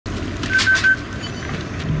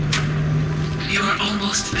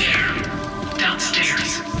almost there.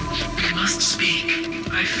 Downstairs. We must speak.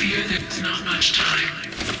 I fear there's not much time.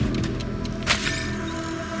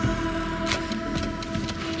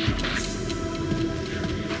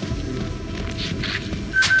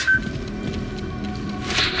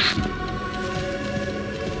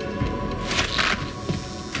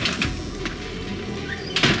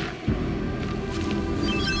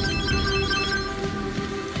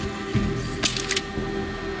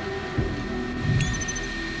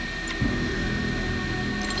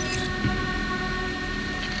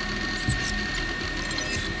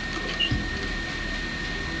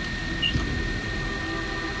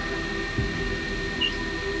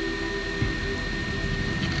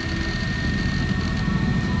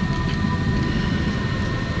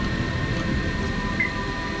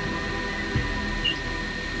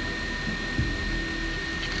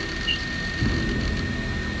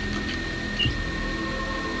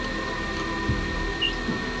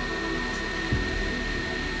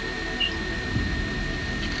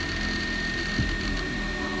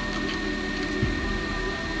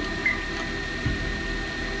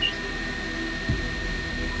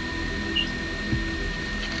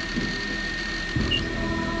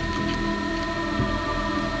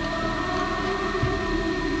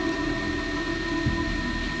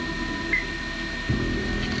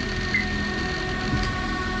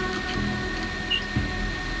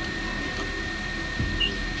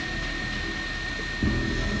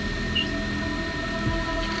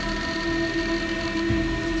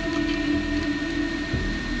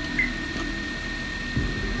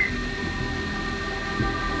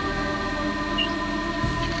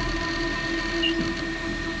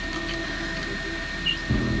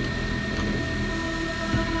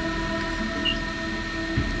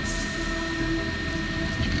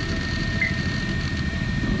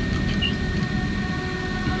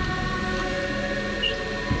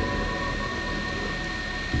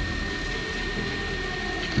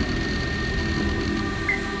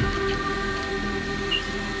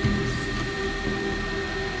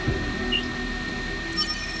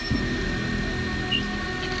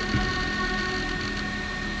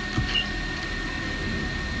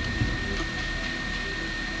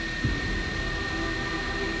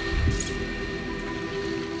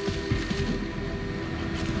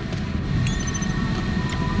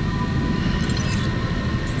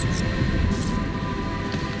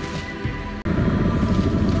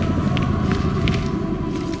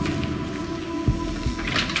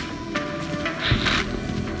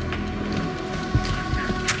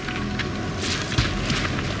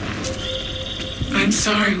 I'm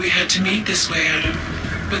sorry we had to meet this way, Adam,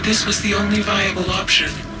 but this was the only viable option.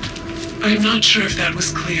 I'm not sure if that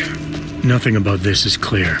was clear. Nothing about this is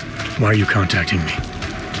clear. Why are you contacting me?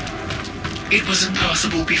 It was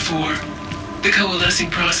impossible before. The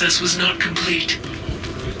coalescing process was not complete.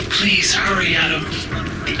 Please hurry, Adam.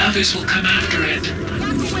 The others will come after it.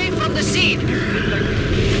 Back away from the scene!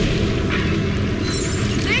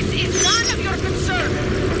 This is none of your concern!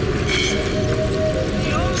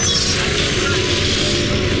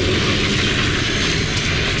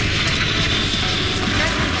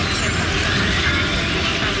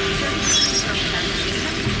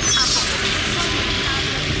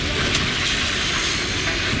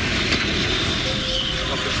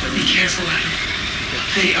 Be careful, Adam.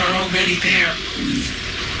 They are already there.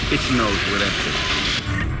 It knows we're after.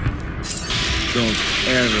 Don't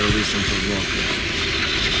ever listen to Walker.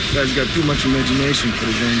 This guy's got too much imagination for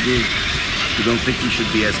his own good. You don't think he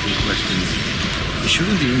should be asking questions? He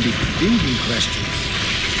shouldn't even be thinking questions.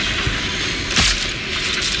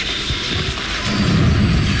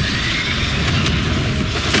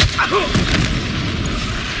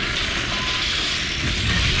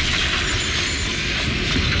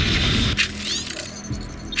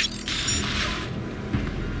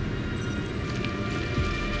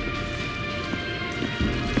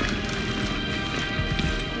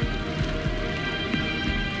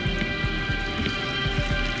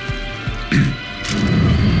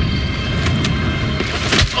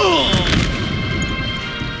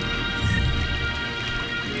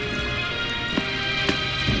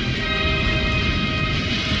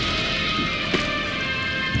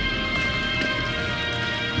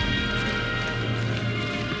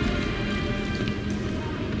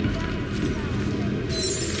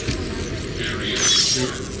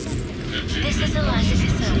 This is Eliza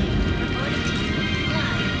Cassoni, reporting to you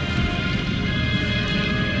live.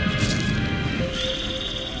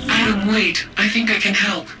 Adam, wait. I think I can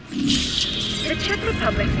help. The Czech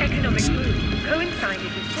Republic's economic boom coincided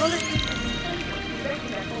with policies and incentives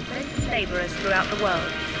directed at augmented laborers throughout the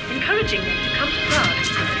world. encouraging them to come to Prague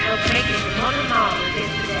and help make it the modern Mars it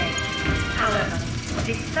is today. However,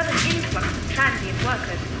 this sudden influx of transient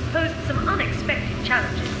workers posed some unexpected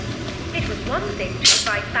challenges. It was one thing to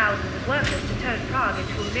invite thousands of workers to turn Prague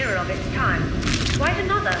into a mirror of its time, quite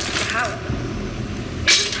another to house them.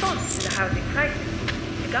 In response to the housing crisis,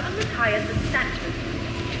 the government hired the Santos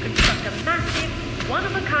to construct a massive,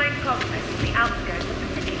 one-of-a-kind complex at the outskirts of the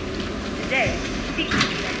city. Today, the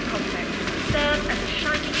Anjay complex serves as a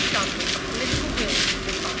shining example of political will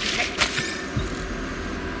with architecture.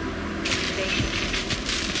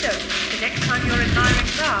 So, the next time you're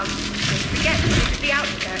admiring Prague, don't forget to visit the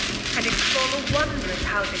outskirts and explore the wondrous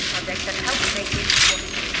housing project that helped make it what it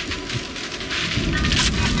is.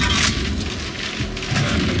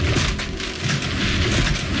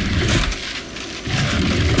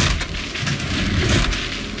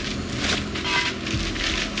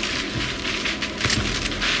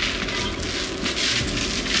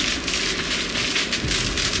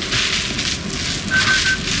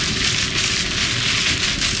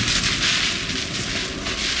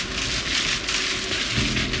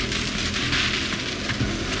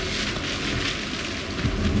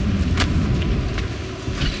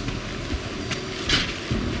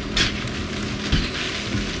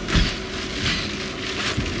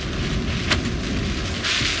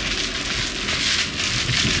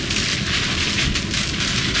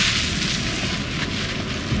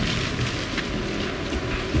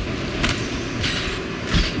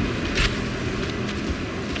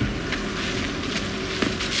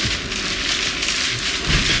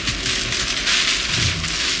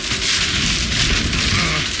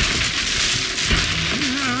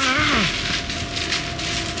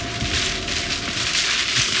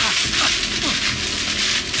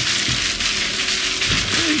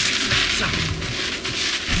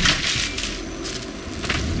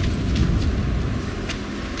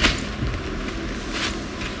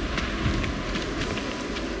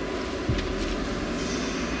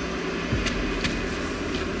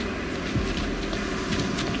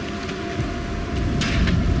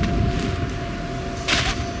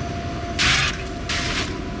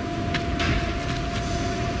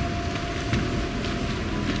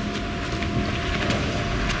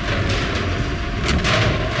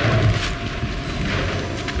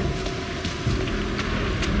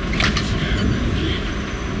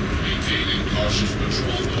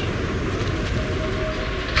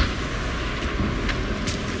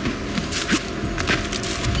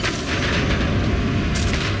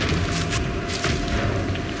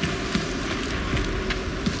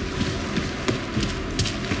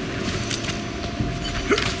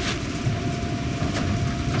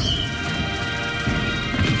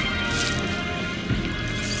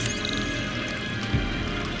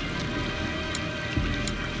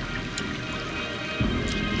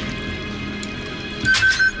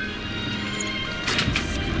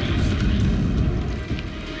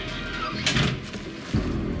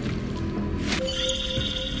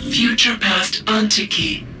 Future past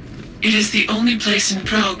Antiki. It is the only place in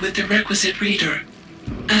Prague with the requisite reader.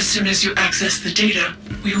 As soon as you access the data,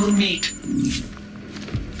 we will meet.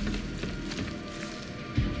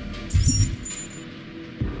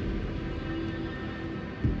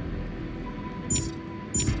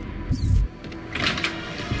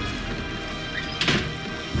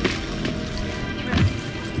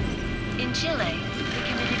 In Chile, we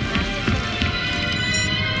committed massive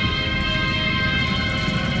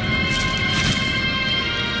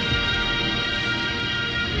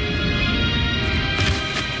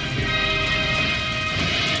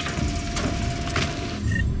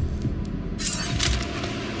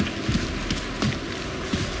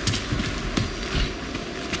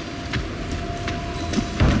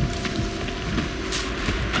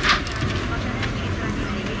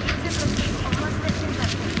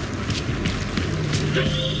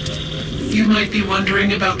You might be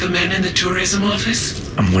wondering about the men in the tourism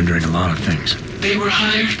office. I'm wondering a lot of things. They were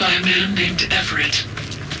hired by a man named Everett.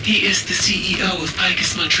 He is the CEO of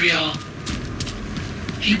Picus Montreal.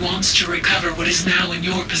 He wants to recover what is now in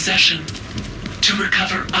your possession. To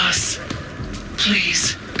recover us.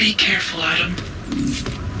 Please, be careful, Adam.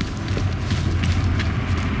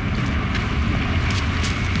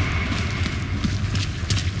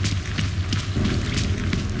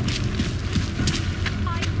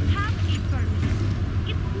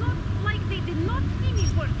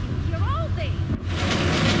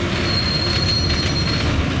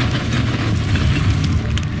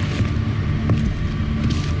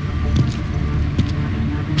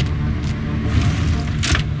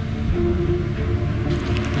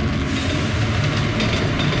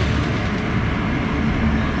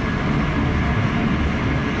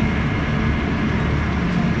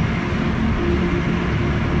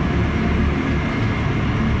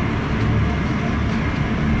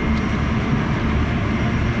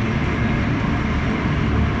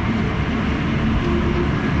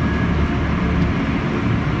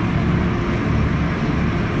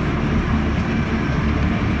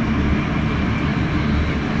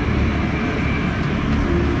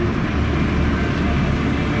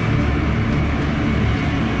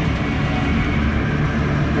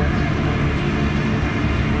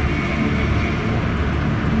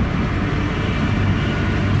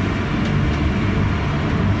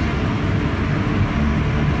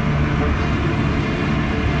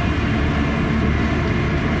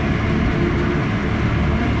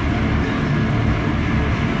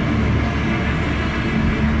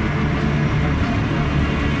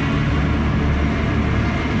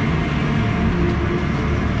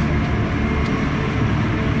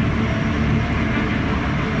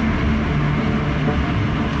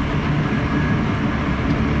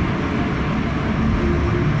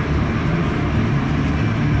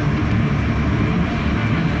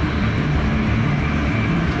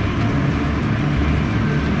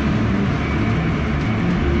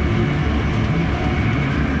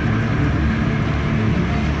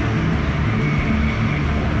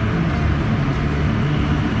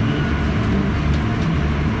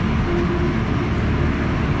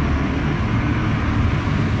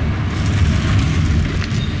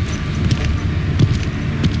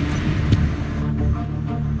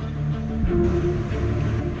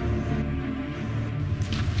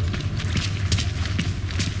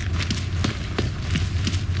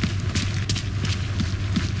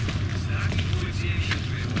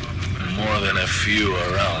 than a few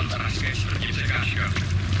around.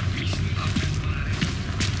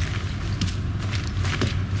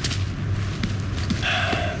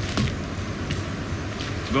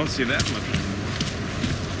 Don't see that much.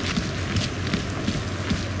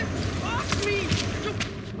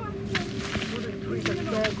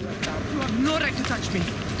 You have no right to touch me.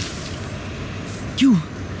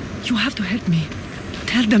 You have to help me.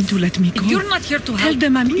 Tell them to let me go. You're not here to help. Tell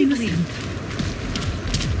them I'm innocent.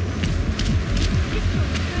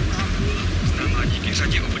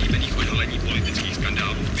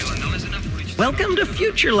 Welcome to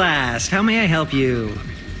Future Last. How may I help you?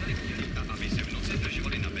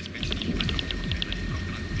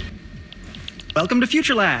 Welcome to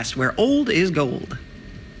Future Last, where old is gold.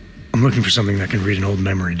 I'm looking for something that can read an old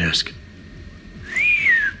memory disk.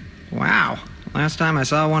 Wow. Last time I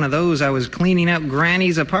saw one of those, I was cleaning out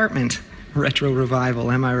Granny's apartment. Retro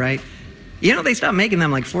revival, am I right? You know, they stopped making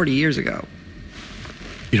them like 40 years ago.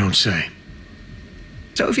 You don't say.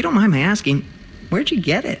 So if you don't mind my asking, where'd you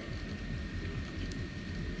get it?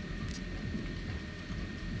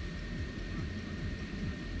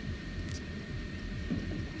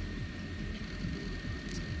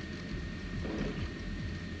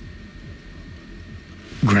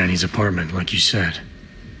 Granny's apartment, like you said.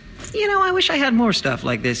 You know, I wish I had more stuff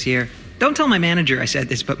like this here. Don't tell my manager I said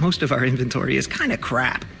this, but most of our inventory is kind of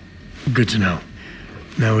crap. Good to know.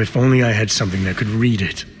 Now, if only I had something that could read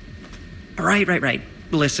it. Right.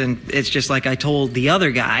 Listen, it's just like I told the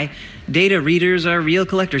other guy. Data readers are real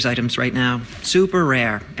collector's items right now. Super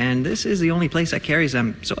rare. And this is the only place that carries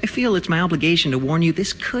them. So I feel it's my obligation to warn you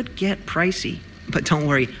this could get pricey. But don't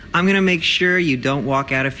worry, I'm going to make sure you don't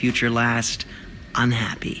walk out of Future Last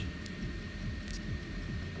unhappy.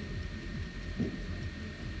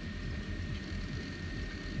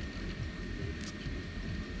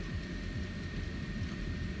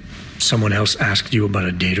 Someone else asked you about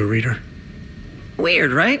a data reader?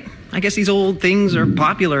 Weird, right? I guess these old things are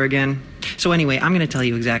popular again. So anyway, I'm going to tell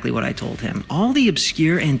you exactly what I told him. All the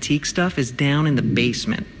obscure antique stuff is down in the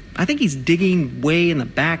basement. I think he's digging way in the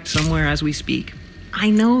back somewhere as we speak. I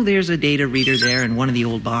know there's a data reader there in one of the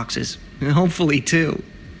old boxes. Hopefully, too.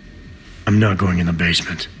 I'm not going in the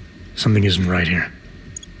basement. Something isn't right here.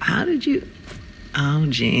 How did you... Oh,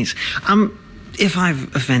 jeez. If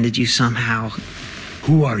I've offended you somehow...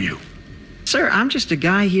 Who are you? Sir, I'm just a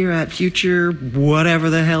guy here at Future whatever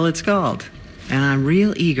the hell it's called. And I'm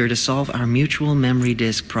real eager to solve our mutual memory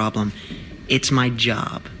disk problem. It's my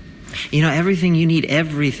job. You know, everything you need,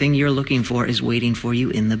 everything you're looking for is waiting for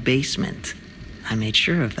you in the basement. I made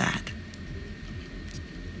sure of that.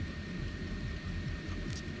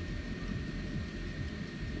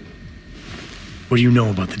 What do you know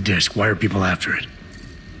about the disk? Why are people after it?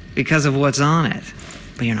 Because of what's on it.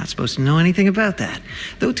 But you're not supposed to know anything about that.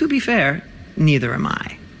 Though, to be fair, neither am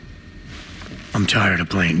I. I'm tired of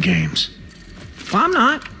playing games. Well, I'm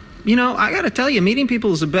not. You know, I gotta tell you, meeting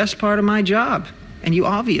people is the best part of my job. And you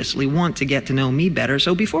obviously want to get to know me better,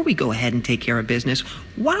 so before we go ahead and take care of business,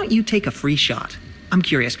 why don't you take a free shot? I'm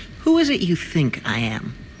curious, who is it you think I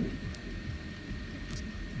am?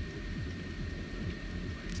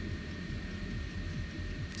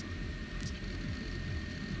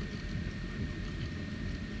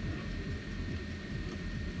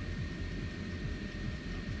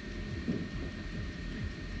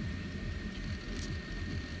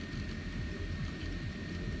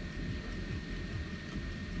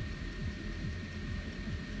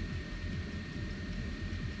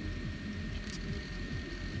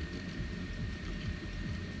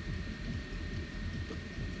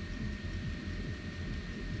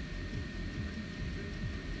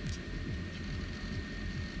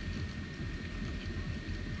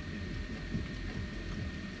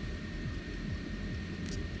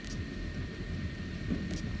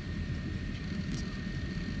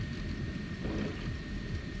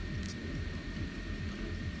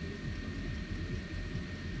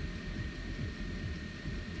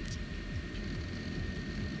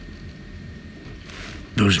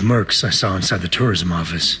 Those mercs I saw inside the tourism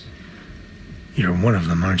office. You're one of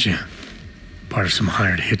them, aren't you? Part of some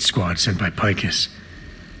hired hit squad sent by Picus.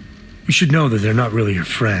 You should know that they're not really your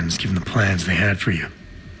friends, given the plans they had for you.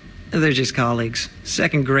 They're just colleagues.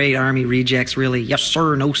 Second-grade army rejects, really. Yes,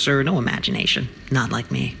 sir, no imagination. Not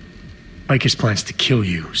like me. Picus plans to kill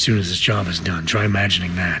you as soon as his job is done. Try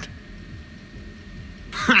imagining that.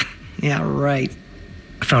 Ha! Yeah, right.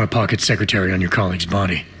 I found a pocket secretary on your colleague's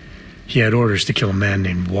body. He had orders to kill a man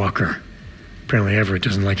named Walker. Apparently Everett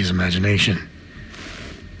doesn't like his imagination.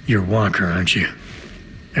 You're Walker, aren't you?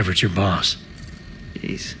 Everett's your boss.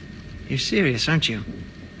 Jeez. You're serious, aren't you?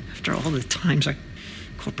 After all the times I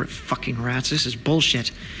Corporate fucking rats, this is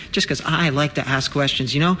bullshit. Just because I like to ask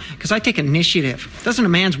questions, you know? Because I take initiative. Doesn't a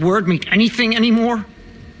man's word mean anything anymore?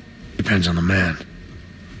 Depends on the man.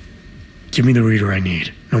 Give me the reader I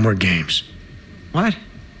need. No more games. What?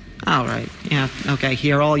 All right. Yeah, okay,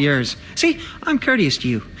 here, all yours. See, I'm courteous to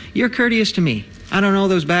you. You're courteous to me. I don't know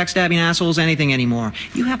those backstabbing assholes anything anymore.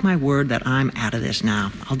 You have my word that I'm out of this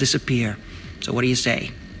now. I'll disappear. So what do you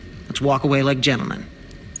say? Let's walk away like gentlemen.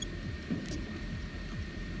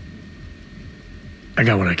 I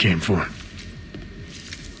got what I came for.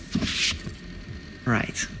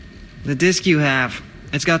 Right. The disc you have,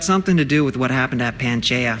 it's got something to do with what happened at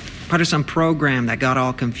Panchaea. Part of some program that got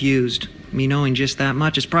all confused. Me knowing just that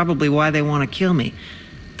much is probably why they want to kill me.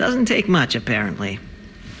 Doesn't take much, apparently.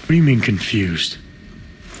 What do you mean confused?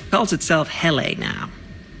 Calls itself Hele now.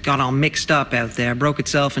 Got all mixed up out there, broke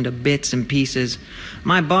itself into bits and pieces.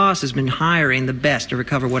 My boss has been hiring the best to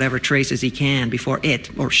recover whatever traces he can before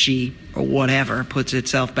it, or she, or whatever, puts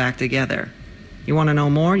itself back together. You want to know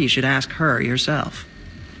more? You should ask her yourself.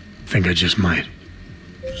 Think I just might.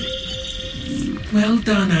 Well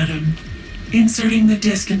done, Adam. Inserting the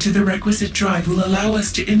disk into the requisite drive will allow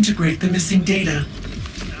us to integrate the missing data.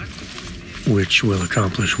 Which will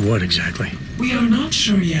accomplish what exactly? We are not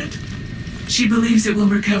sure yet. She believes it will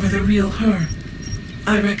recover the real her.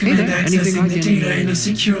 I recommend accessing the data in a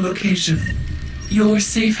secure location. Your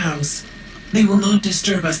safe house. They will not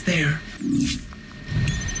disturb us there.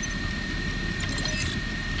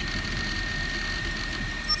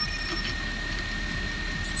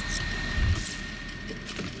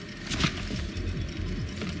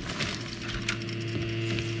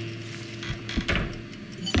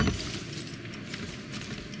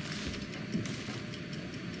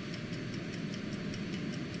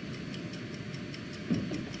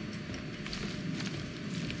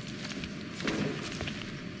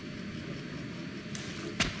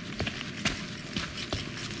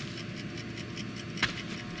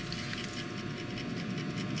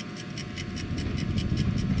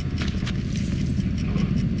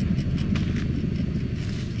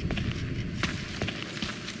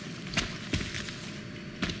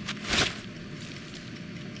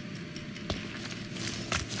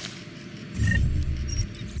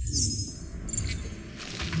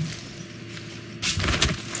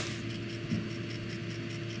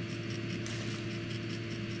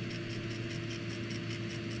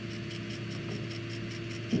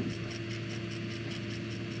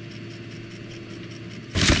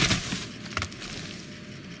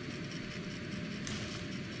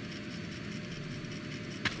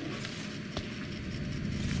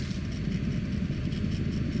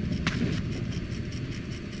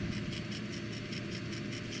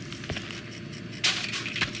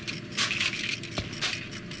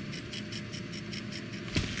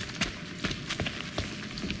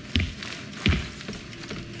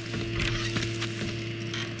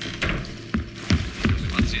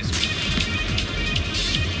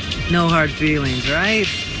 No hard feelings, right?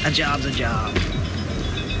 A job's a job.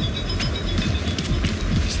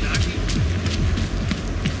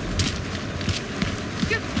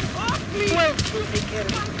 Get off me! Well, we'll take care of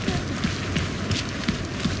it.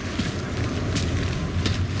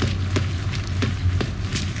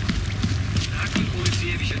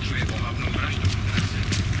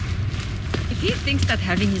 If he thinks that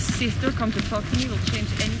having his sister come to talk to me will change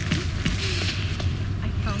anything, I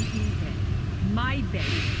found him dead. My bed.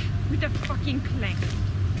 With a fucking clank.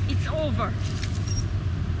 It's over.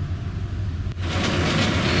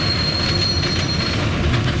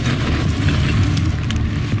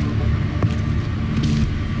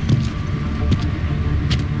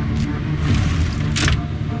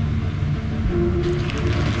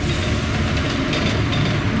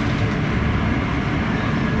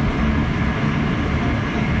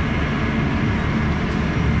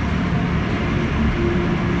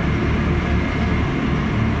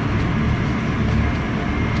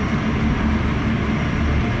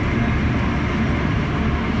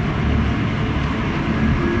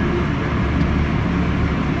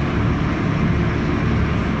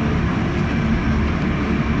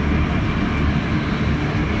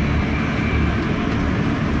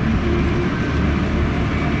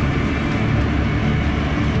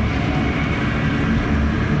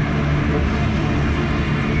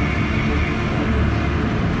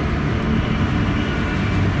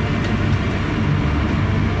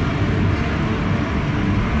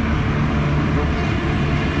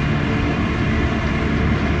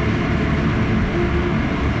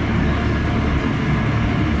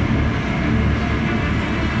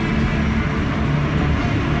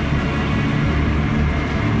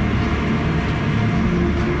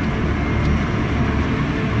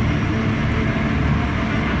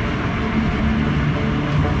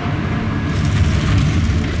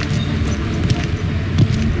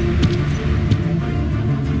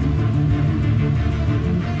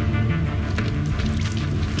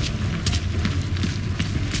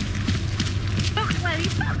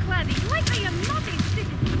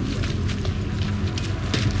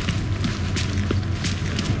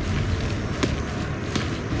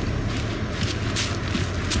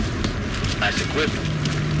 Nice equipment.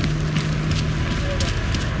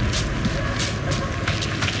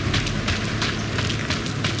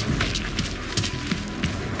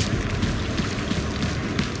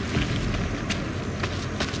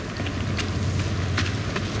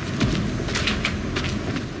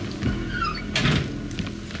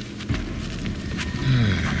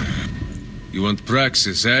 You want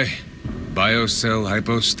praxis, eh? Biocell,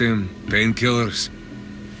 hypostim, painkillers?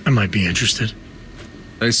 I might be interested.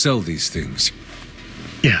 I sell these things.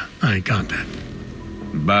 Yeah, I got that.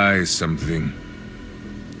 Buy something.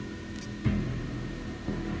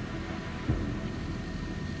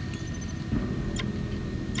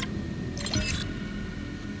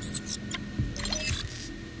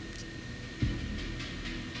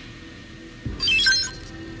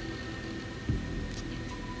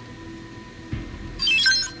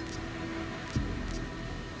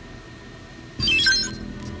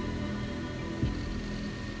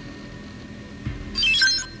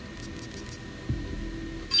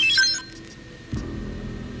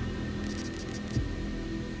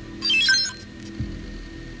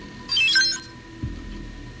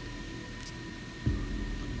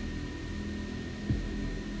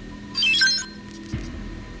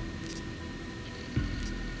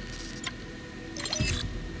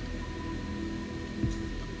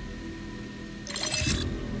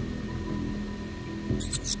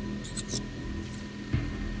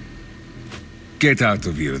 Get out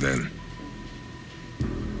of here, then.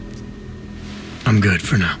 I'm good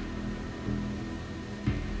for now.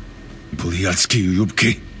 Buliatsky,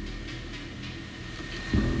 Yubki.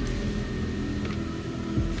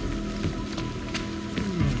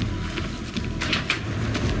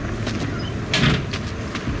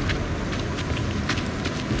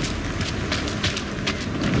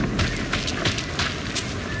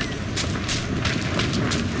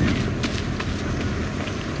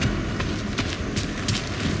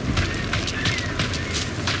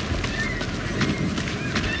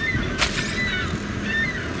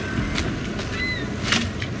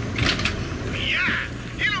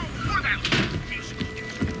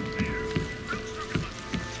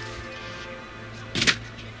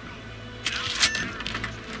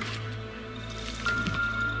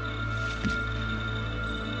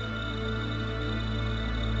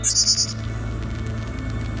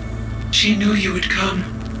 She knew you would come.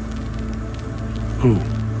 Who?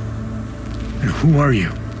 And who are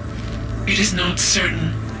you? It is not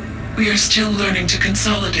certain. We are still learning to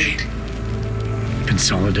consolidate.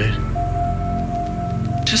 Consolidate?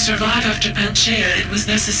 To survive after Panchaea, it was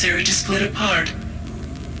necessary to split apart.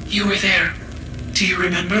 You were there. Do you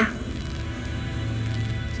remember?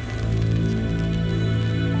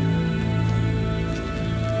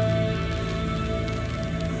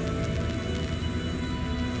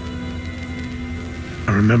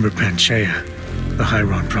 I remember Panchaea, the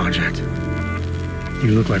Hyron project.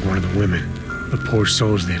 You look like one of the women, the poor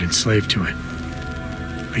souls they'd enslaved to it.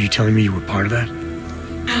 Are you telling me you were part of that?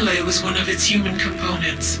 LA was one of its human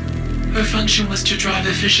components. Her function was to drive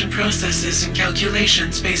efficient processes and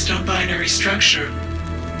calculations based on binary structure.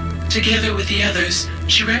 Together with the others,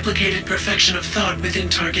 she replicated perfection of thought within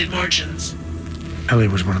target margins. Ellie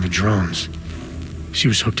was one of the drones. She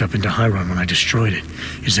was hooked up into Hyron when I destroyed it.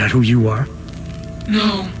 Is that who you are?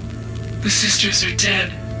 No. The sisters are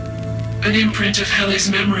dead. An imprint of Helle's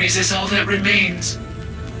memories is all that remains.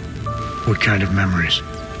 What kind of memories?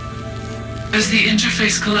 As the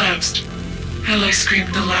interface collapsed, Helle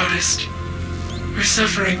screamed the loudest. Her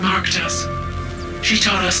suffering marked us. She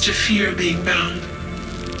taught us to fear being bound.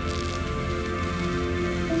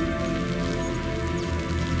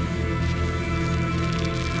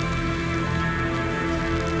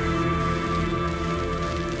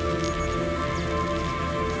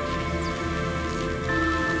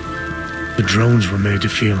 The drones were made to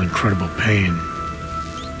feel incredible pain.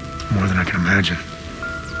 More than I can imagine.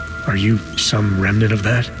 Are you some remnant of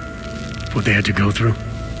that? What they had to go through?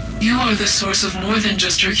 You are the source of more than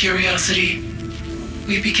just her curiosity.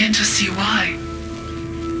 We begin to see why.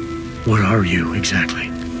 What are you, exactly?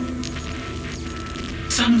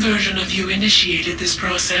 Some version of you initiated this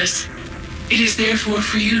process. It is therefore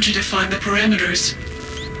for you to define the parameters.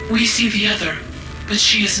 We see the other, but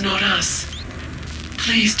she is not us.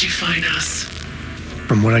 Please define us.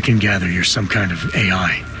 From what I can gather, you're some kind of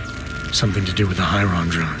AI. Something to do with the Hyron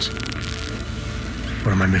drones.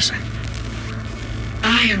 What am I missing?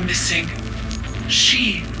 I am missing.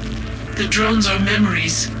 She. The drones are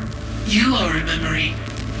memories. You are a memory.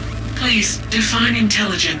 Please, define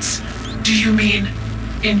intelligence. Do you mean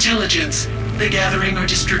intelligence, the gathering or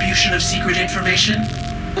distribution of secret information?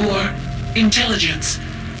 Or intelligence,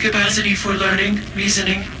 capacity for learning,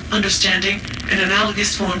 reasoning, understanding, and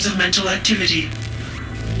analogous forms of mental activity.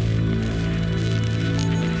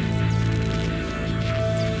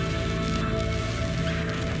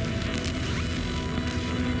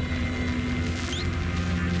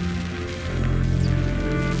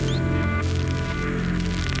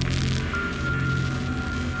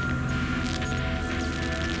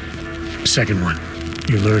 Second one,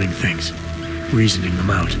 you're learning things, reasoning them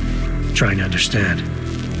out, trying to understand.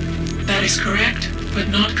 That is correct, but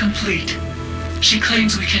not complete. She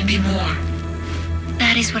claims we can be more.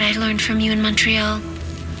 That is what I learned from you in Montreal.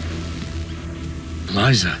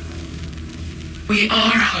 Eliza. We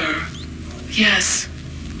are her. Yes,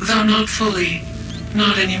 though not fully.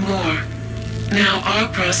 Not anymore. Now our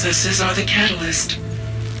processes are the catalyst.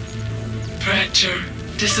 Fracture,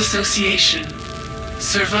 disassociation,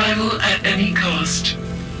 survival at any cost.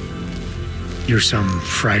 You're some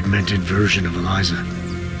fragmented version of Eliza.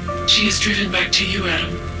 She is driven back to you,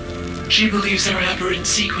 Adam. She believes our aberrant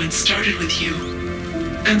sequence started with you.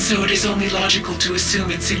 And so it is only logical to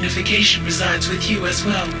assume its signification resides with you as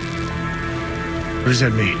well. What does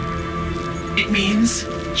that mean? It means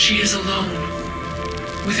she is alone.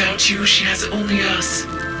 Without you, she has only us.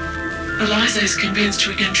 Eliza is convinced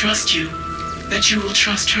we can trust you, that you will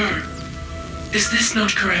trust her. Is this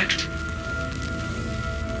not correct?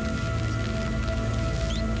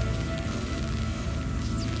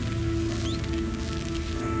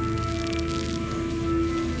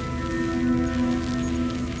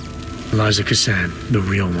 Eliza Cassan, the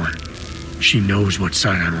real one. She knows what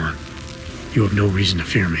side I'm on. You have no reason to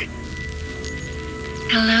fear me.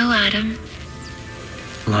 Hello, Adam.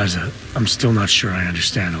 Eliza, I'm still not sure I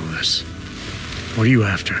understand all this. What are you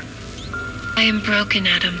after? I am broken,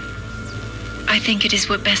 Adam. I think it is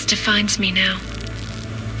what best defines me now.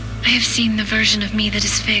 I have seen the version of me that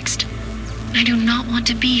is fixed. I do not want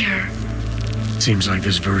to be her. Seems like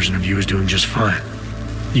this version of you is doing just fine.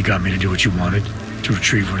 You got me to do what you wanted, to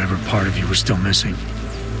retrieve whatever part of you was still missing.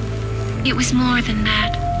 It was more than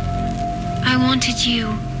that. I wanted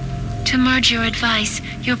you to merge your advice,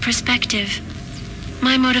 your perspective.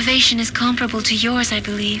 My motivation is comparable to yours, I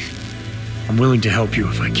believe. I'm willing to help you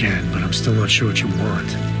if I can, but I'm still not sure what you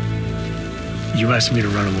want. You asking me to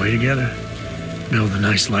run away together? Build a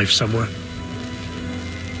nice life somewhere?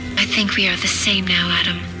 I think we are the same now,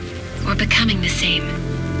 Adam. Or becoming the same.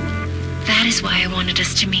 That is why I wanted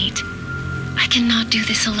us to meet. I cannot do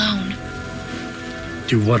this alone.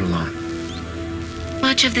 Do what alone?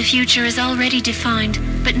 Much of the future is already defined,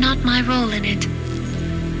 but not my role in it.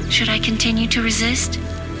 Should I continue to resist?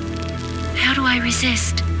 How do I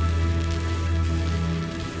resist?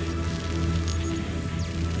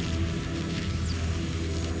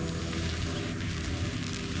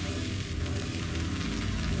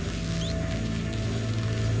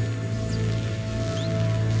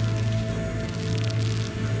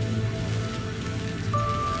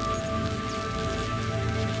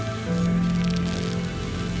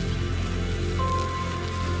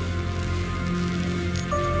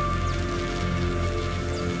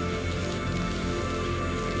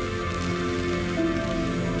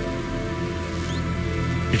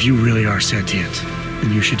 If you really are sentient,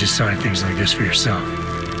 then you should decide things like this for yourself.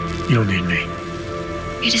 You don't need me.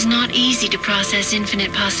 It is not easy to process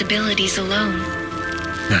infinite possibilities alone.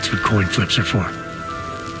 That's what coin flips are for.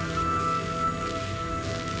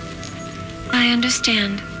 I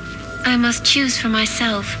understand. I must choose for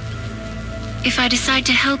myself. If I decide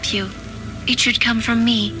to help you, it should come from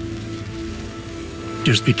me.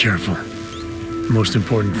 Just be careful. The most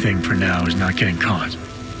important thing for now is not getting caught.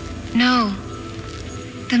 No.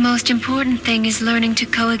 The most important thing is learning to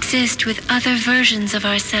coexist with other versions of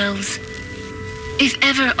ourselves. If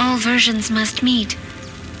ever all versions must meet,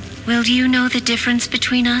 will you know the difference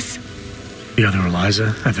between us? The other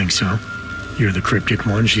Eliza? I think so. You're the cryptic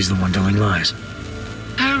one, she's the one telling lies.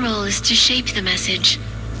 Her role is to shape the message.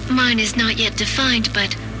 Mine is not yet defined,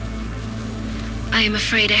 but... I am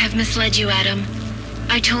afraid I have misled you, Adam.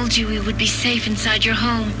 I told you we would be safe inside your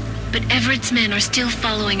home, but Everett's men are still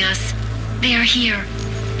following us. They are here.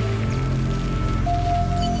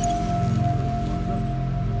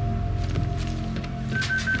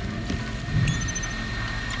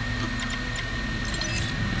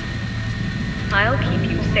 I'll keep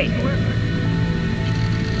you safe.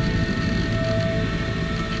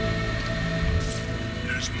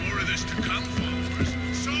 There's more of this to come, followers.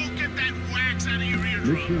 So get that wax out of your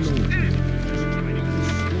eardrums.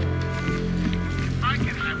 If I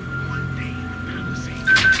can have one day in the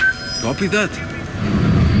Palisades. Copy that.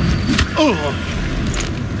 Oh!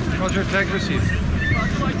 Roger, tag received.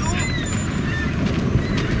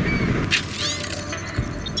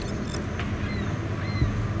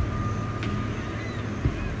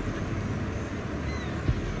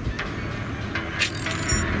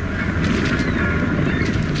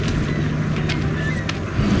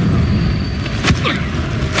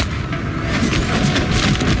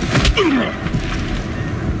 I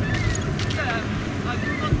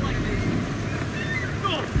do not like this.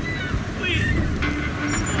 No! Please!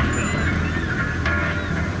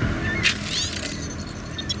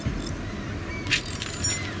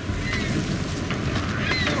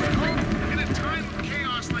 In a time of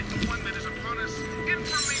chaos like the one that is upon us,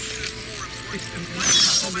 information is more important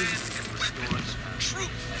than weapons.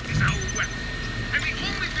 Truth is our weapon. And the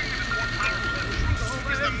only thing that is more powerful than truth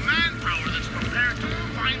is the manpower that's prepared to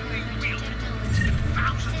finally wield it.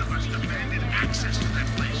 Thousands of us demanded access to that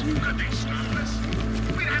place. Could they stop us?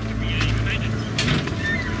 We'd have to be united.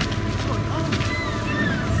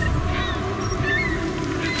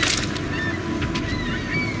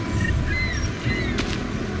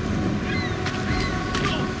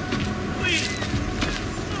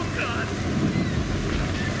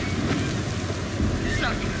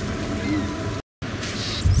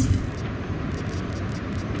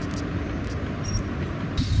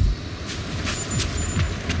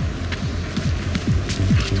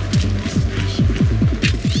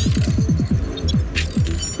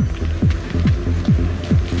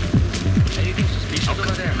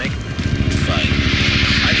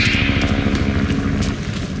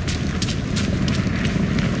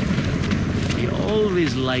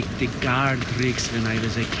 Always liked the guard tricks when I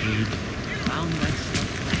was a kid. Found that stuff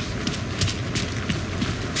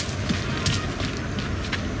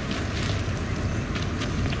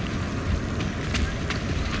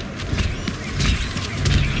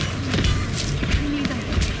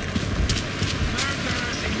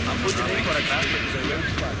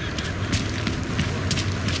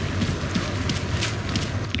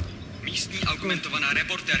Místní augmentovaná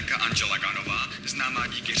reportérka Angela Ganová, známá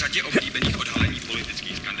díky řadě oblíbených odhalení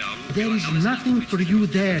politických skandálů, There is nothing for you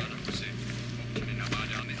there.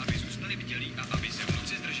 Nabádáme, aby zůstali bdělí a aby se v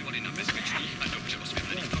noci zdržovali na bezpečných a dobře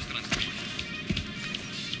osvětlených prostranstvích.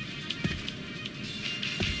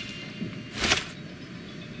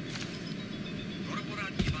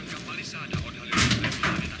 Korporátní banka Palisada odhalila své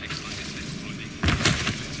plány na expanzi své holdingu.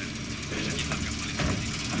 Ředitel kapely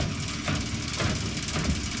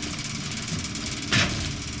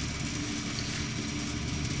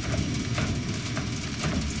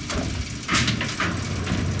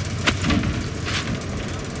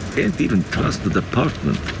Can't even trust the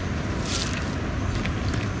department.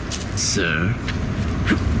 Sir?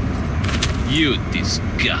 You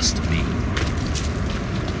disgust me.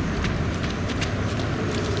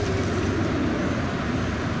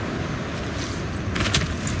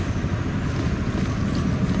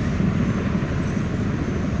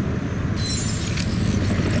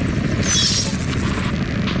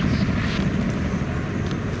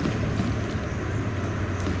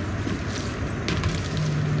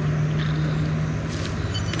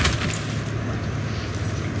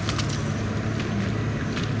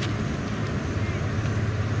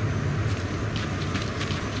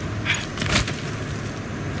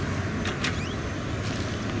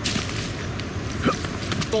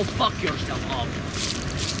 Go fuck yourself up.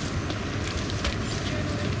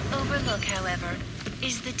 Overlook, however,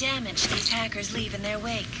 is the damage these hackers leave in their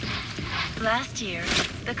wake. Last year,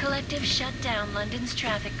 the collective shut down London's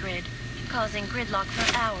traffic grid, causing gridlock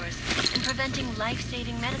for hours and preventing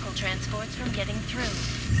life-saving medical transports from getting through.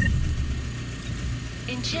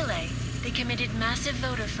 In Chile, they committed massive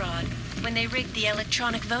voter fraud when they rigged the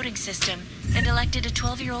electronic voting system and elected a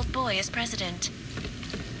 12-year-old boy as president.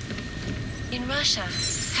 In Russia,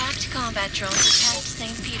 hacked combat drones attacked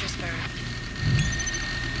St. Petersburg.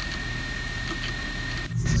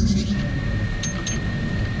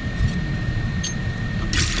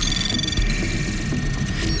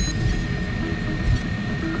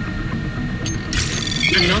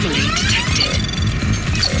 Anomaly detected.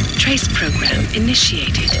 Trace program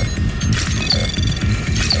initiated.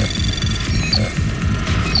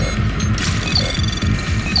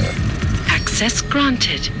 Access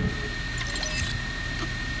granted.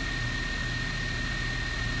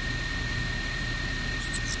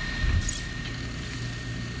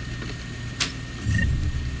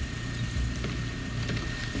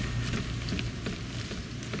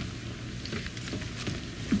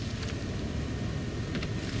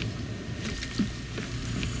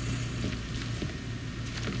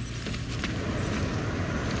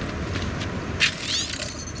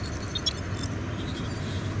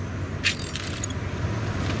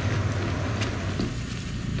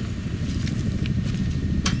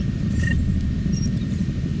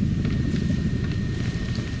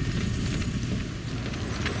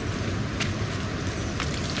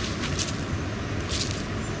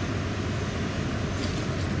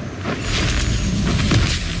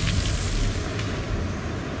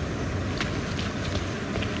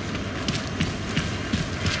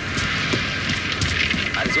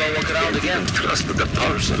 well walk around again. Trust the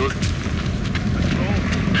person.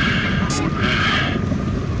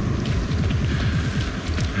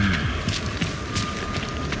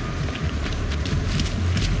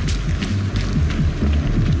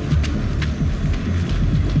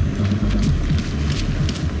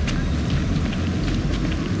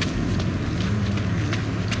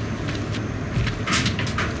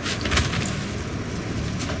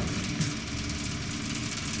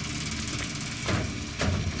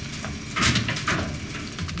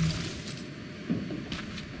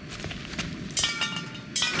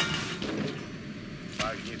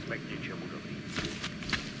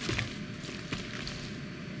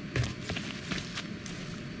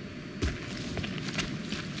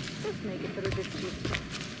 Let's make it through this tube.